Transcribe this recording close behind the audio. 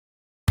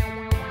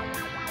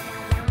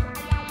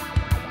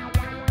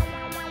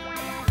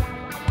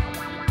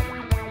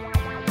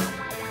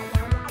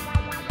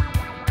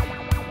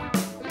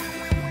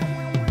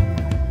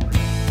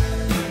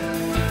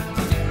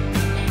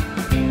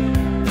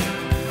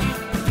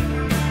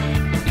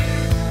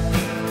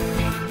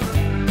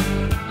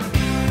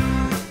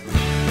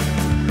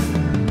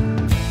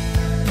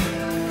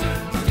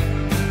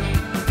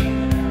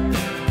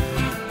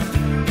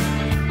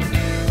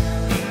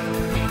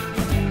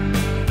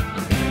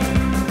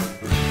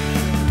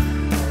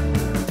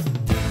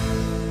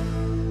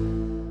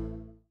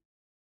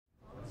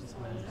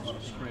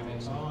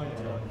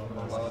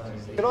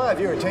Could I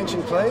have your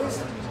attention,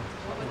 please?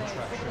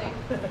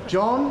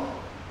 John,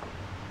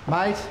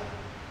 mate,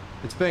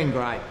 it's been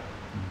great.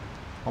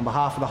 On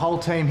behalf of the whole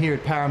team here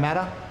at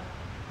Parramatta,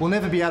 we'll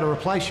never be able to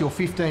replace your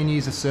 15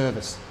 years of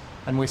service.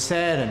 And we're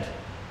saddened,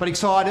 but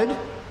excited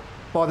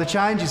by the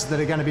changes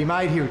that are going to be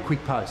made here at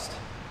Quick Post.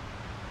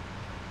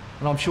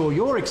 And I'm sure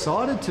you're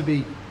excited to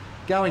be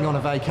going on a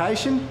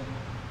vacation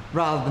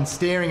rather than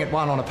staring at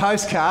one on a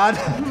postcard.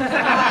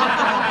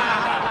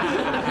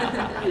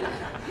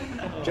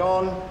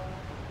 John,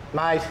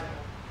 mate,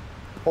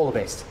 all the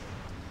best.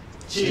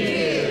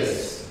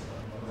 Cheers!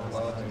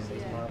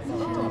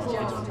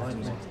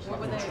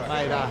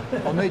 Mate,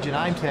 I'll need your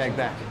name tag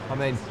back. I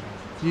mean,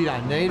 you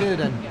don't need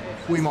it, and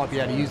we might be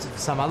able to use it for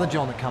some other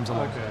John that comes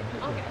along.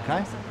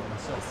 Okay?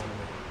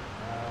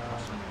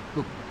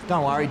 Look,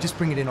 don't worry, just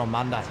bring it in on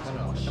Monday.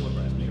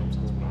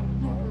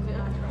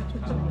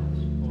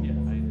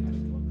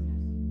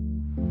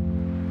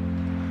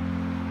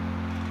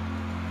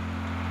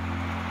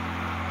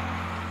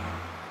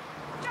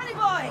 Johnny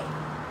boy!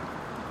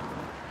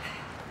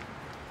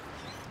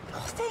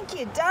 Oh, thank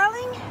you,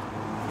 darling.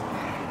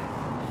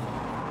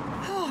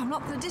 Oh, I'm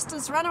not the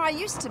distance runner I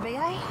used to be,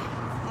 eh?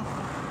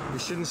 You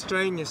shouldn't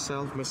strain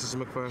yourself, Mrs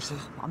McPherson.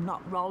 I'm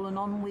not rolling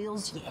on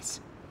wheels yet.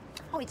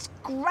 Oh, it's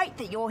great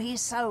that you're here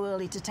so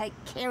early to take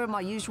care of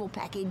my usual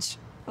package.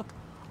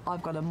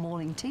 I've got a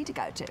morning tea to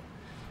go to,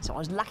 so I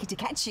was lucky to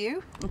catch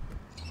you.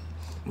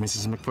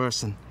 Mrs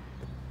McPherson,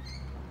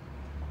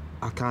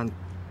 I can't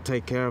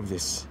take care of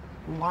this.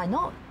 Why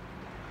not?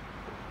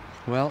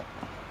 Well,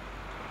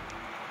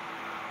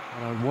 I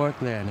don't work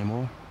there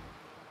anymore.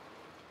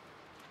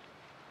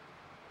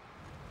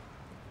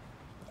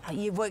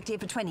 You've worked here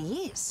for 20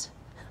 years.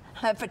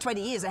 For 20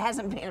 years, it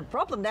hasn't been a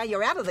problem. Now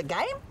you're out of the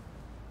game.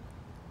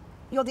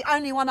 You're the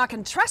only one I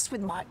can trust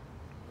with my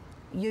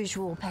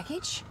usual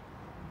package.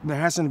 There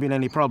hasn't been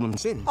any problem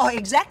since. Oh,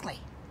 exactly.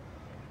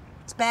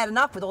 It's bad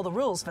enough with all the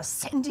rules for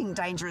sending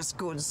dangerous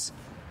goods.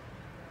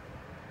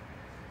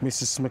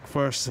 Mrs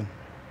McPherson,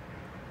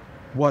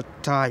 what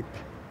type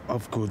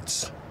of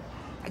goods?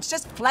 It's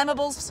just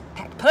flammables,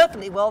 packed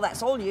perfectly well.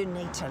 That's all you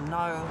need to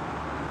know.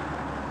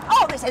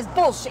 Oh, this is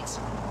bullshit.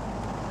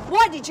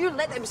 Why did you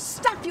let them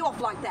stuff you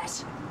off like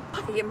that?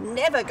 You're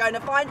never going to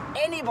find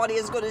anybody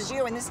as good as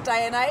you in this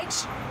day and age.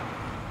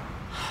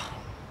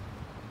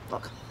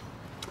 Look,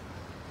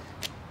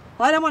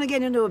 I don't want to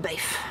get into a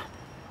beef.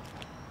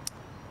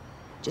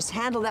 Just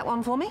handle that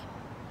one for me.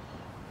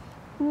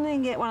 And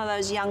then get one of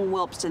those young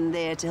whelps in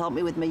there to help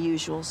me with my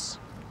usuals.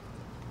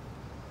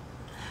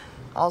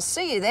 I'll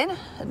see you then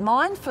at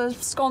mine for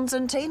scones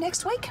and tea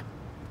next week.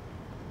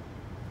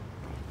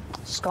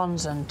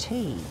 Scones and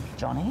tea,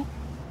 Johnny.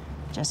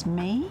 Just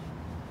me,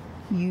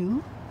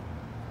 you,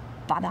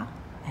 butter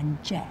and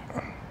jam,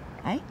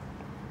 eh?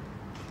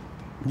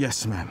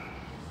 Yes, ma'am.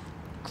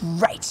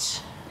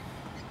 Great.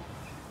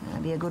 Now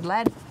be a good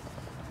lad.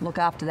 Look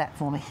after that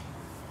for me.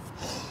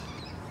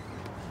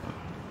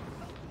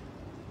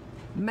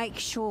 Make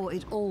sure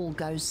it all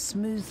goes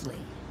smoothly.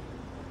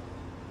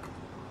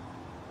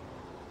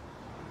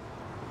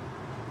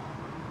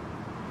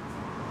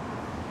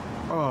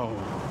 Oh,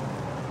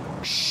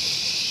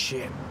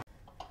 shit.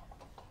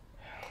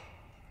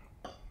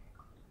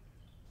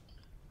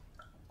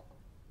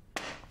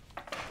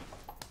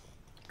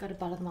 Got to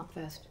butter them up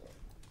first.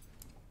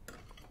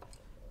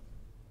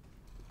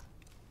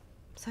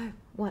 So,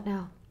 what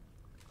now?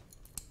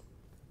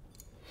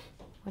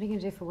 What are you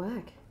going to do for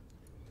work?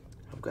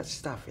 I've got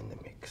stuff in the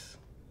mix.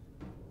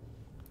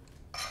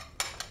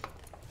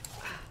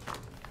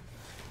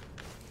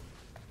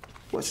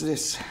 What's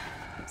this?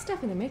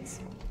 Stuff in the mix.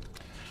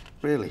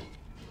 Really?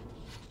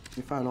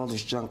 You found all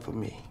this junk for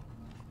me.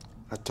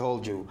 I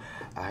told you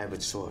I have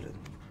it sorted.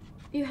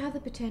 You have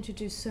the potential to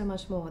do so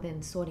much more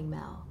than sorting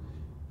mail.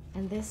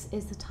 And this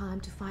is the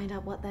time to find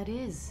out what that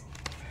is.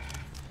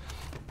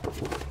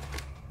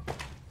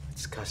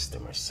 It's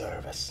customer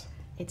service.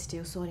 It's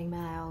still sorting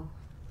mail.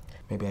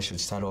 Maybe I should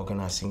start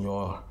organizing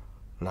your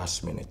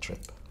last-minute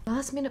trip.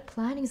 Last-minute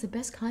planning is the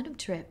best kind of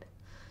trip.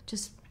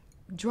 Just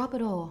drop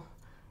it all.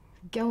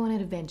 Go on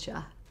an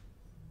adventure.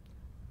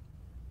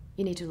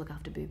 You need to look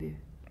after Booboo.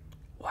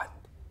 What?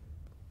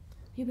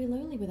 You'll be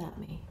lonely without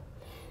me.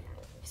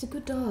 He's a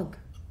good dog.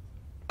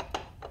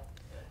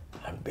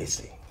 I'm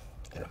busy.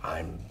 And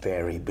I'm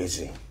very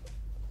busy.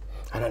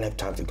 I don't have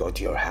time to go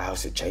to your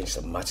house to change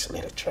the much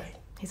litter tray.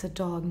 He's a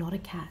dog, not a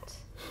cat.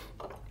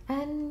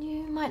 And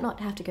you might not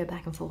have to go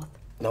back and forth.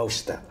 No,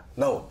 Stella,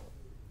 no.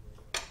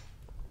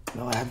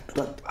 No, I have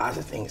got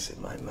other things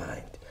in my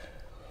mind.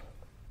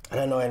 I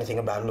don't know anything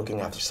about looking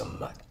after some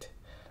mutt.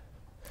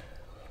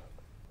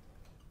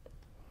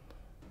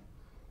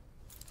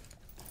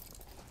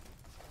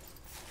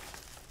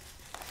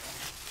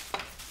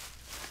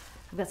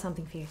 I've got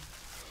something for you.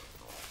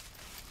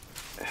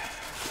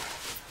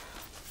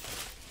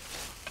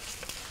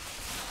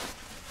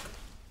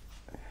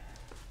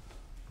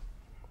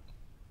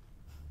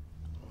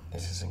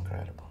 This is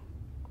incredible.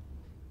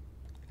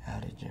 How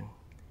did you?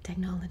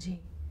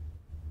 Technology.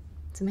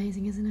 It's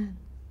amazing, isn't it?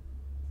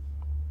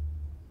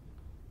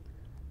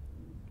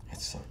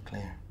 It's so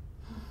clear.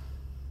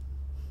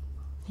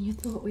 You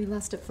thought we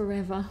lasted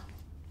forever.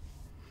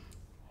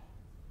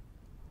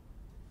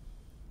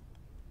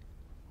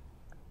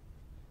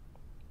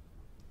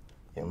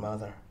 Your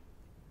mother,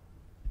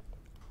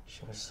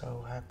 she was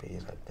so happy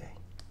that day.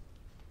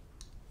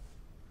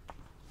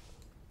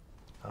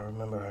 I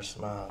remember her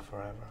smile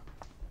forever.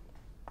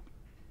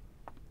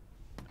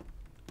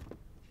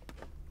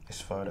 This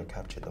photo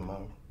captured the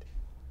moment.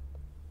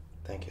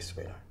 Thank you,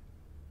 sweetheart.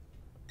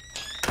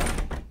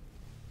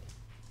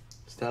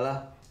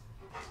 Stella?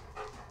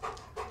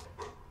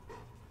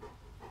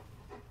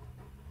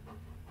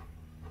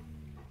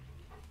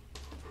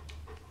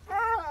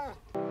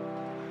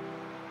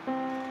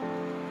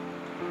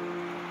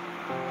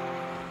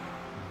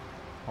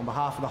 On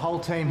behalf of the whole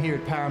team here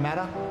at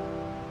Parramatta,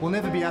 we'll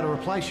never be able to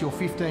replace your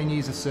 15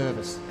 years of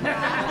service.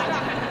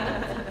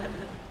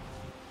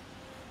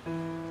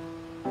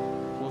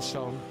 We'll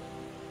show 'em.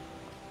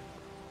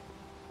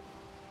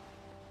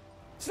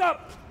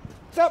 Stop!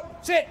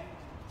 Stop! Sit!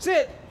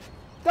 Sit!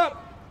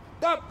 Stop!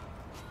 Stop!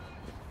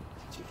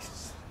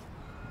 Jesus.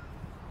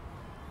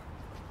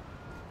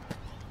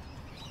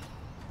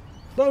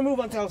 Don't move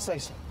until I say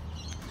so.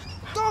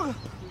 Dog!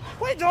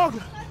 Wait,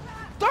 dog!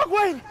 Dog,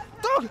 wait!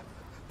 Dog!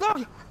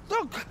 Dog!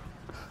 Dog!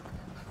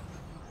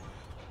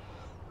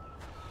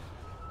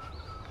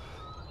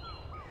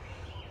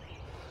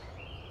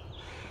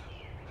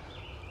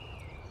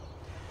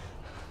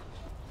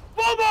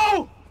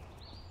 Booboo!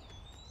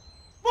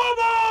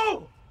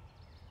 Booboo!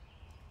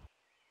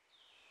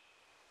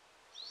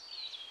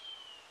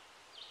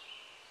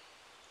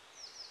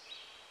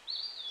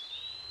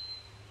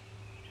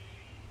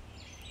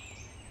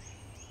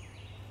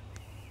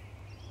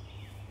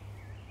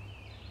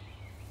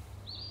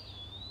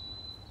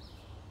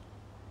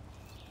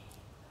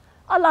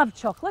 I love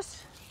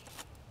chocolate.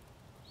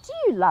 Do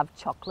you love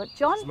chocolate,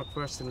 John? Mrs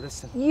McPherson,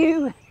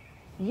 listen.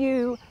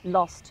 You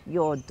lost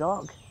your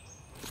dog.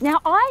 Now,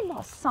 I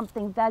lost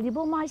something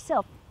valuable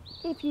myself,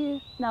 if you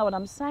know what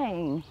I'm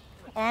saying.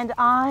 And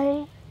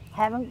I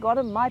haven't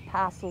gotten my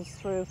parcels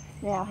through.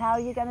 Now, how are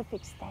you going to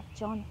fix that,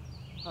 John?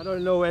 I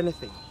don't know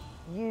anything.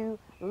 You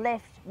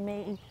left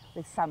me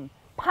with some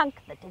punk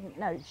that didn't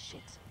know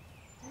shit.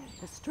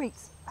 The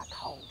streets are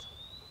cold.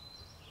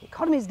 The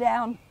economy's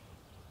down.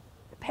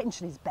 The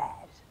pension is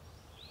bad.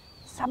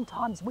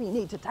 Sometimes we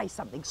need to taste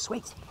something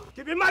sweet.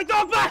 Give me my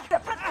dog back!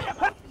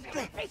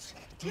 Bitch!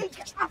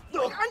 I'm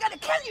going to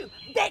kill you,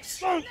 bitch!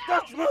 Don't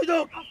touch my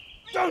dog!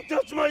 Don't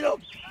touch my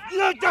dog! You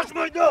don't touch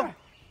my dog!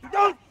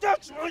 Don't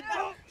touch my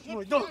dog!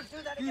 My dog!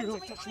 You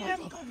don't touch my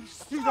dog!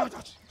 You don't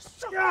touch!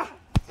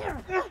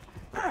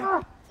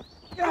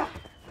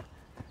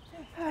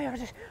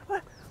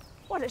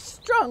 What a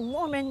strong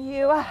woman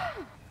you are.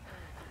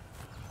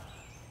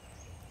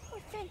 Oh,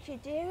 thank you,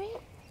 dearie.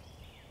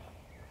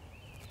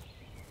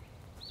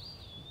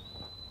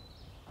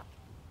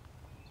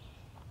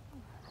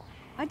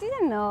 I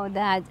didn't know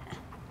that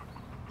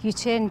you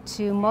turned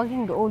to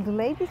mugging old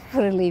ladies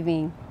for a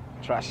living.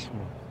 Trust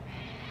me,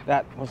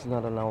 that was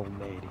not an old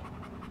lady.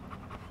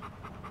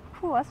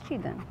 Who was she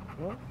then?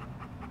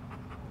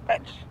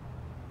 Bitch.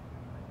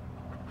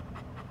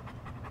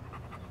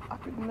 I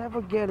could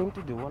never get him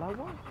to do what I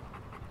want.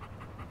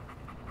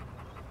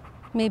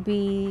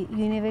 Maybe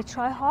you never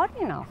try hard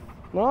enough.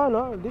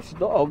 No, this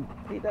dog,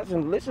 he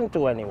doesn't listen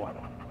to anyone.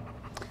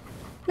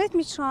 Let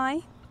me try.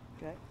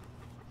 Okay.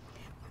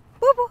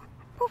 Booboo,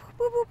 booboo,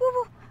 booboo,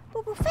 booboo,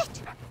 booboo,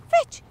 fetch,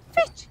 fetch,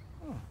 fetch.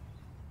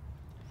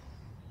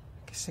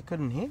 Guess they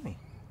couldn't hear me.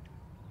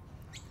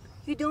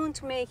 You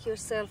don't make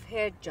yourself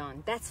heard,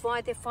 John. That's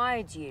why they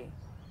fired you.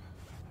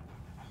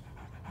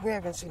 We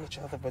haven't seen each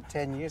other for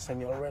 10 years and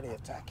you're already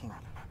attacking me.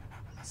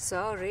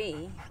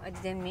 Sorry, I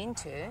didn't mean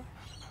to.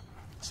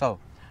 So,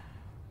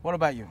 what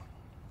about you?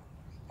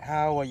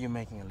 How are you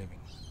making a living?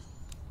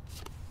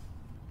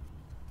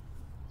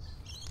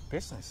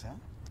 Business,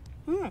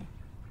 huh?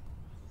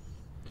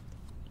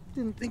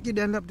 Didn't think you'd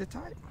end up the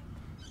type.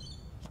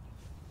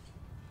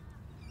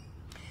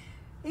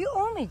 You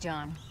owe me,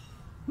 John.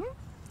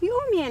 You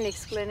owe me an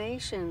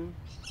explanation.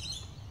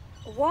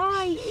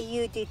 Why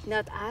you did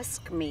not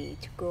ask me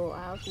to go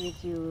out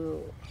with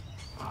you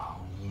Oh,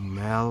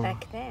 Mel.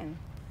 back then?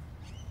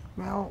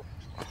 Mel.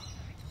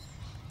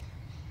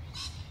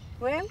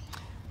 Well,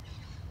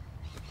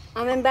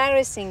 I'm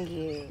embarrassing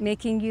you,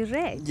 making you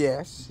red.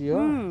 Yes, you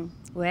are.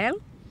 Well,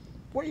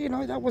 Well, you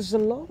know, that was a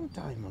long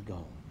time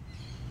ago.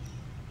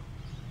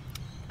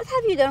 what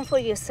have you done for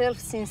yourself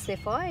since they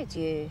fired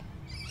you?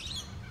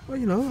 Well,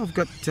 you know, I've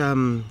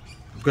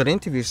got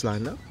interviews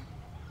lined up.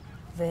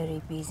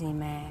 Very busy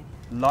man.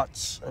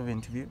 Lots of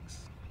interviews.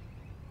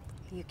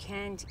 You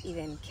can't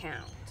even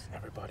count.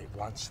 Everybody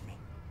wants me.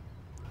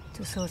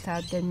 To sort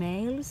out the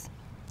mails?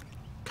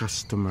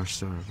 Customer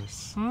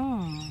service.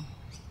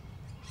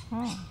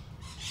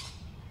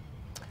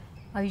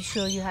 Are you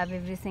sure you have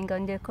everything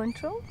under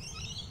control?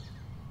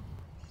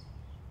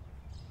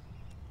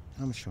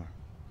 I'm sure.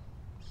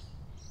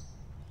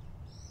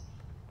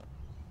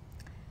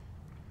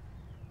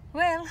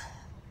 Well,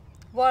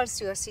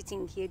 whilst you are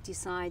sitting here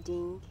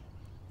deciding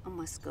I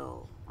must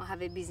go. I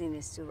have a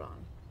business to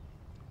run.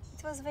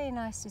 It was very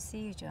nice to see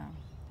you, John.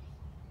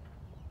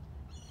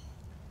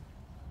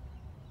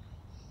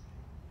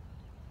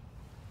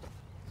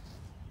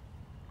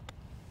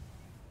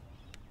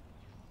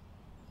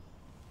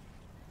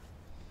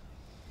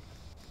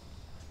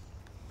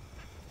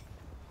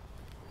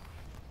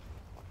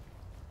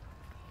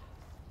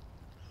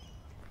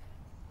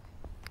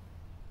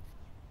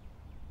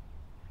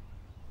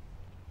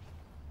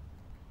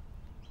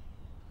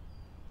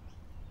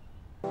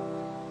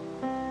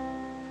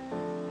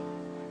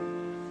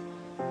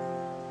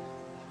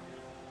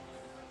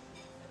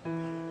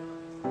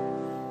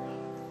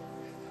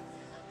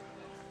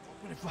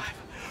 $95,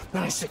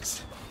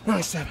 $96,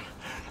 $97,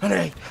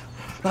 $98,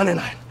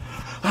 $99,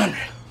 $100.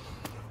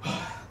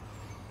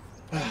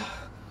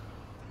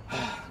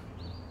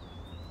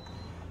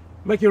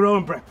 Make your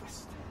own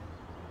breakfast.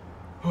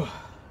 Come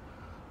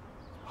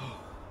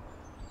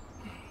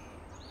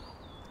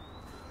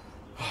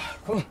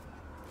on.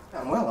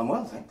 I'm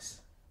well,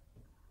 thanks.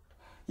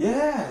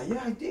 Yeah,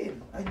 I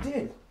did. I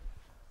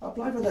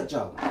applied for that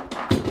job.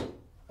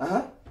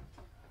 Uh-huh.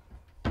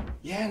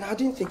 Yeah, no, I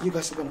didn't think you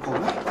guys were gonna call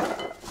back.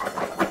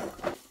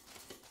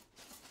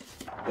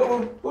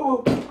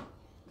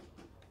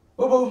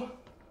 Booboo.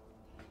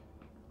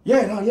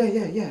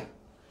 Yeah.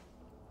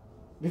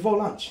 Before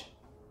lunch.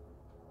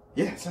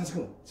 Yeah, sounds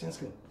good.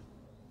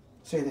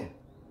 See you then.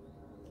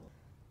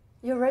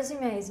 Your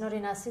resume is not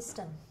in our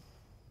system.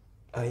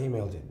 I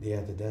emailed it the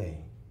other day.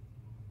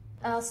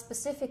 Our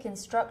specific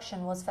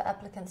instruction was for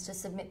applicants to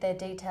submit their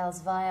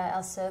details via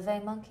our survey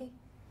monkey.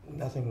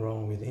 Nothing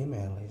wrong with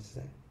email, is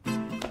there?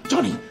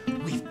 Johnny,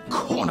 we've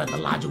cornered the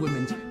larger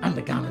women's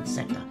undergarment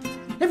sector.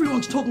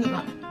 Everyone's talking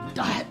about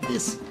diet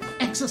this,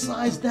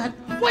 exercise that.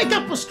 Wake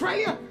up,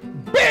 Australia!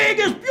 Big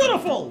is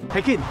beautiful!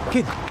 Hey, kid.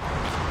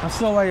 I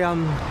saw a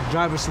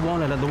driver's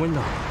wanted at the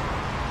window.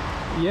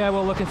 Yeah,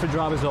 we're looking for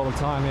drivers all the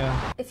time,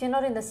 yeah. If you're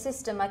not in the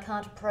system, I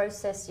can't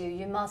process you.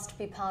 You must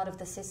be part of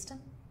the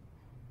system.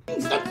 You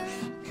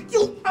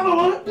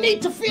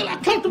need to feel how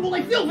comfortable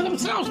they feel for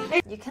themselves.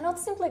 You cannot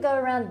simply go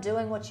around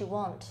doing what you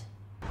want.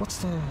 What's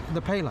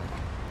the pay like?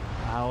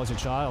 How old's your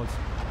child?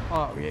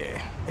 Oh,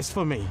 yeah. It's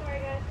for me.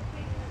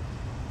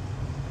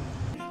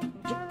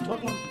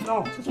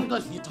 No, this one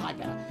goes for your tie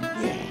better.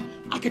 Yeah,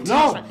 I can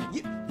tell. No.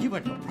 You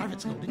went to a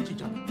private school, didn't you,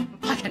 John?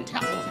 I can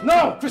tell.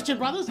 No! Christian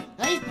brothers,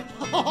 eh?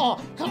 Oh,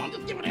 come on,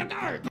 just give it a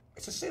go.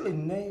 It's a silly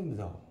name,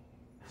 though.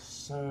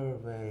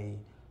 Survey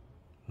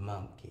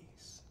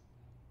monkeys.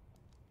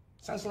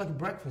 Sounds like a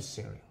breakfast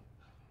cereal.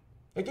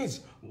 Hey,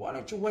 kids, why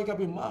don't you wake up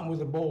your mom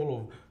with a bowl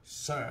of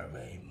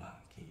survey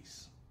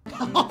monkeys?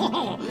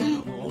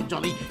 Oh,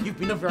 Johnny, you've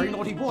been a very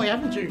naughty boy,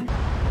 haven't you?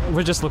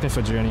 We're just looking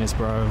for juniors,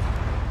 bro.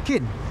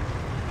 Kid,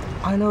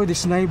 I know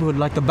this neighborhood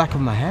like the back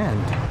of my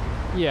hand.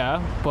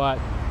 Yeah, but,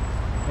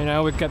 you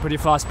know, we get pretty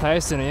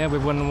fast-paced in here. We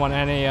wouldn't want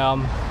any,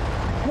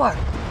 What?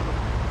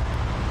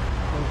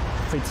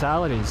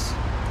 fatalities.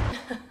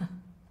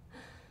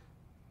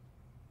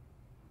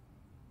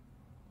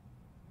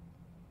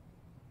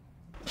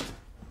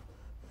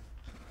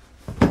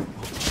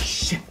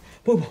 Shit!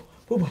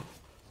 Booboo!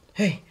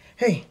 Hey!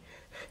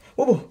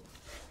 Booboo!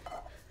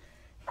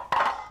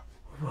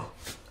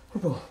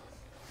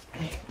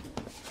 Hey.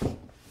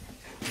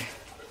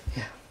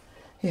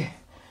 Yeah.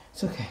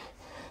 It's okay.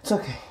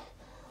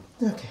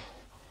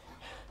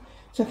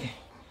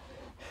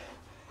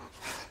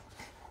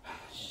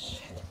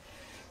 Shit.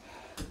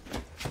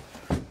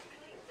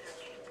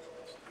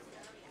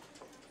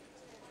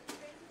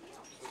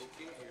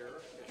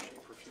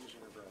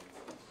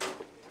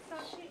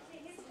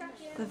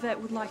 The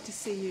vet would like to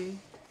see you.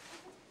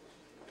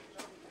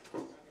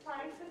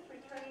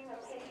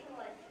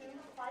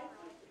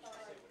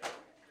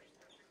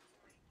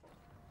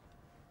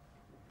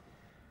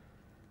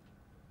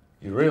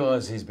 You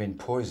realise he's been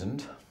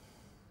poisoned?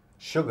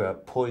 Sugar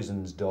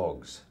poisons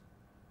dogs.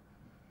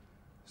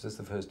 Is this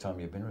the first time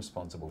you've been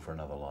responsible for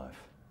another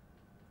life?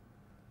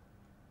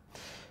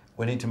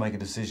 We need to make a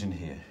decision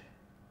here.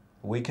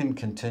 We can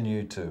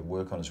continue to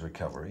work on his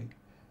recovery,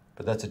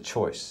 but that's a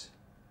choice.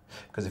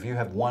 Because if you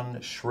have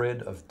one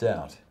shred of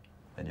doubt,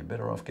 then you're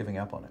better off giving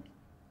up on him.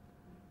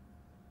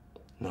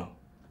 No.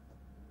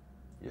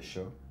 You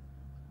sure?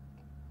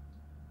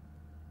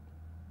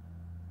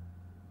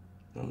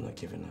 I'm not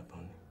giving up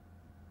on him.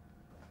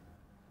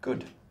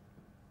 Good.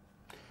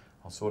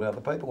 I'll sort out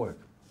the paperwork.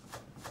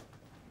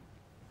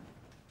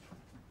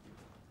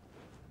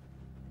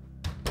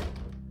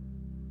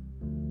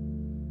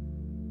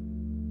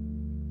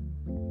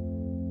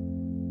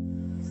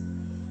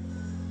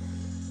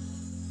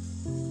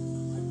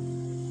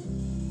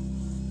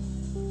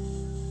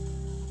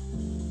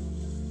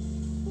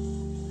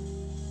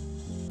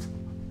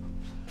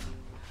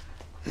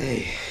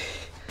 Hey,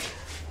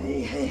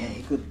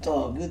 good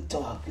dog.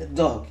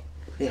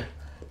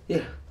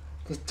 Yeah,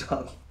 good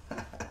dog.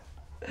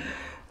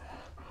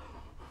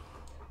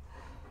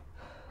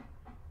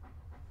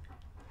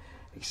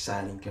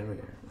 Exciting career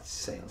in the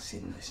sales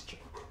industry.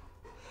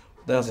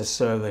 That's a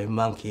survey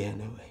monkey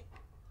anyway.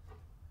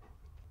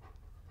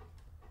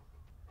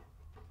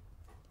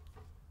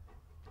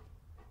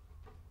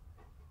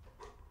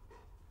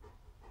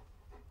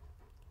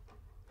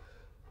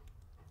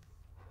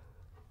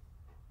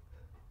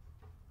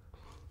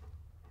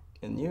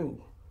 And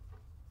you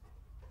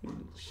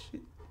little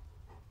shit.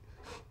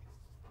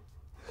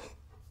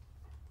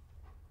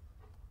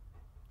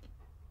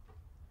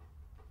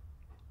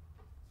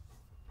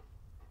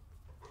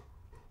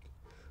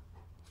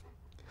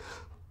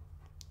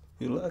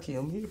 You're lucky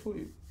I'm here for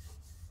you.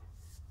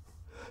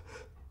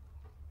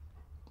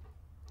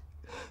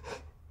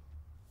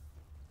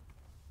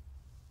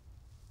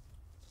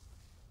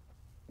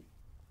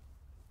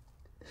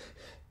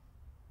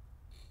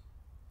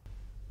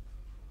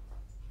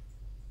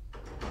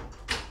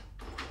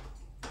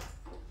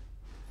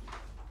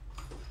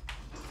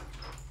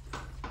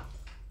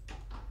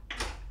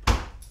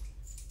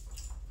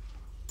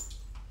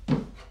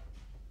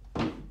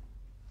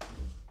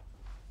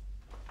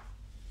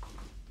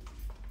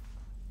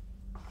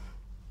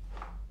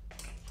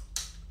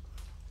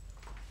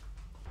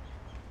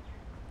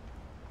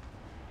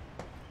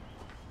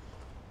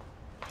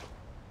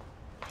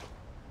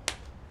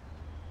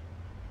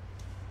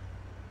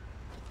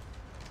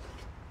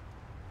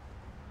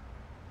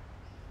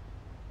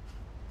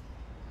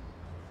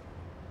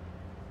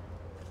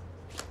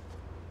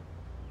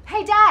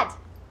 Hey, Dad!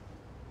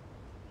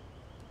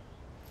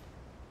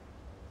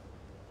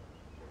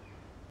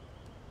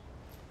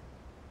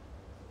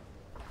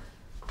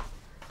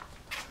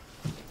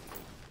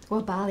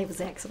 Well, Bali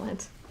was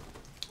excellent.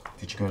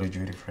 Did you go to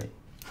duty free?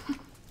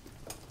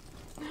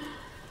 I'm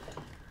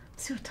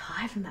so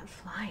tired from that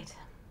flight.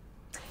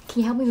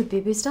 Can you help me with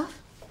Booboo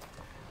stuff?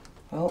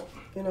 Well,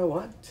 you know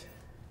what?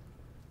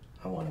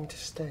 I want him to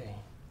stay.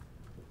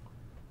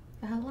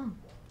 For how long?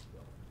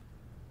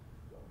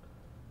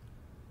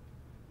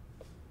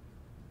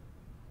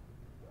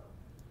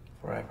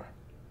 Forever.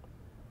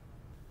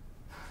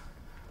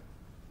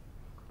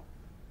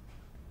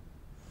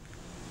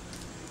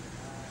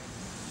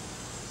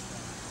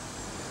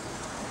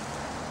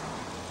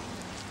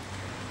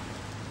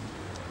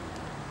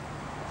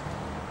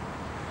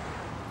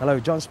 Hello,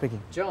 John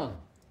speaking. John.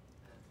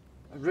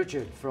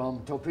 Richard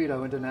from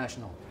Torpedo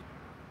International.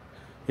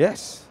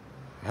 Yes.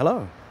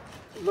 Hello.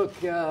 Look,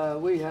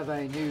 we have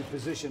a new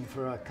position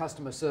for a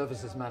customer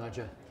services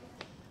manager.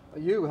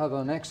 You have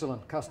an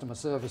excellent customer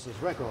services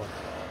record.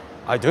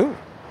 I do?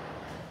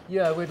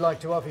 Yeah, we'd like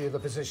to offer you the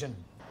position.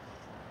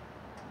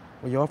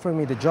 Well, you're offering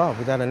me the job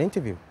without an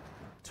interview.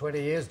 20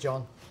 years,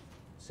 John.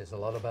 Says a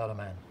lot about a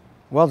man.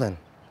 Well then,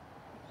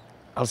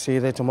 I'll see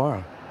you there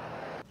tomorrow.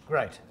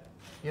 Great.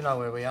 You know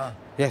where we are.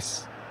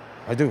 Yes,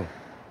 I do.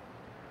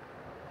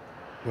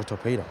 Your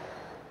Torpedo.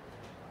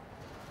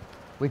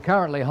 We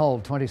currently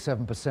hold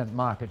 27%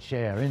 market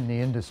share in the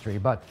industry,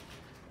 but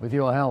with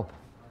your help,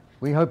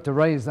 we hope to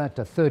raise that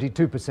to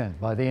 32%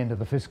 by the end of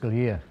the fiscal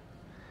year.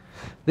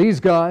 These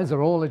guys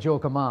are all at your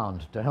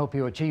command to help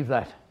you achieve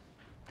that.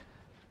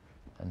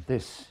 And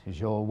this is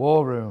your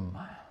war room.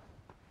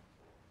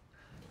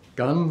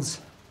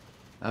 Guns,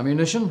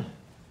 ammunition,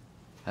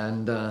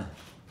 and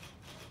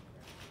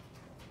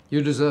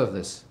you deserve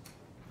this.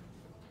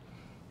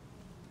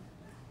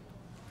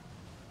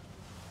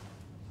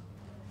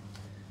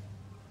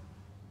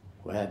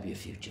 Grab your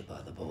future by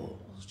the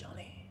balls,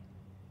 Johnny.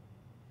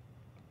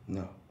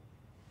 No.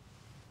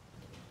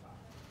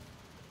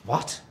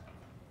 What?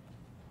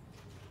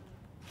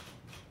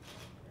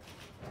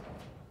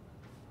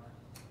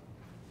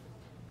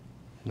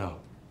 No.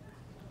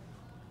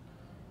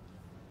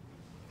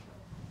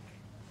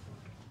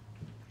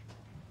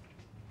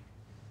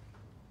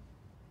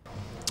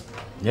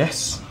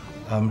 Yes,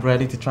 I'm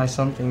ready to try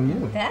something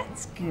new.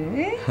 That's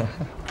good.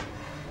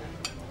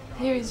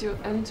 Here is your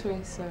entry,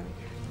 sir.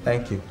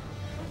 Thank you.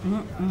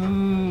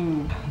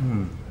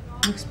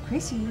 Looks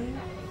pretty.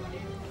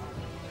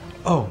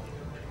 Oh,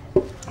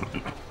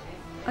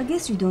 I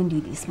guess you don't do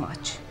this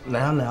much.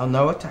 now,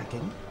 no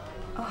attacking.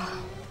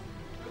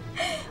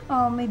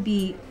 Oh,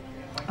 maybe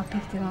I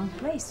picked the wrong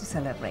place to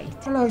celebrate.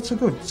 Oh, no, it's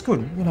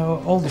good. You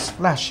know, all this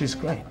flash is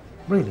great,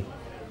 really.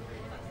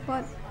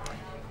 But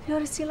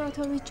you're still out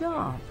of a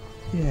job.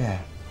 Yeah.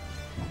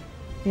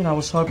 You know, I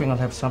was hoping I'd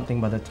have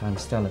something by the time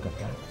Stella got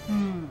back.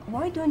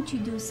 Why don't you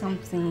do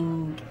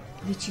something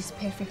which is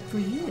perfect for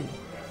you?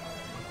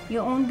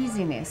 Your own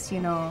business,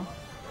 you know.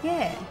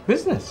 Yeah.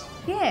 Business?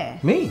 Yeah.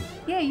 Me?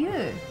 Yeah,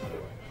 you.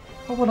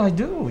 What would I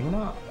do? You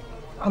know,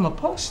 I'm a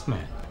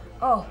postman.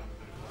 Oh,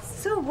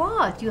 so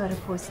what? You are a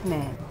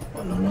postman.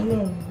 Oh,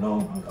 no.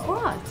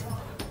 What?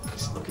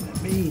 Just looking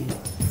at me.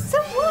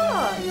 So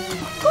what?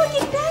 Go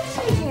get that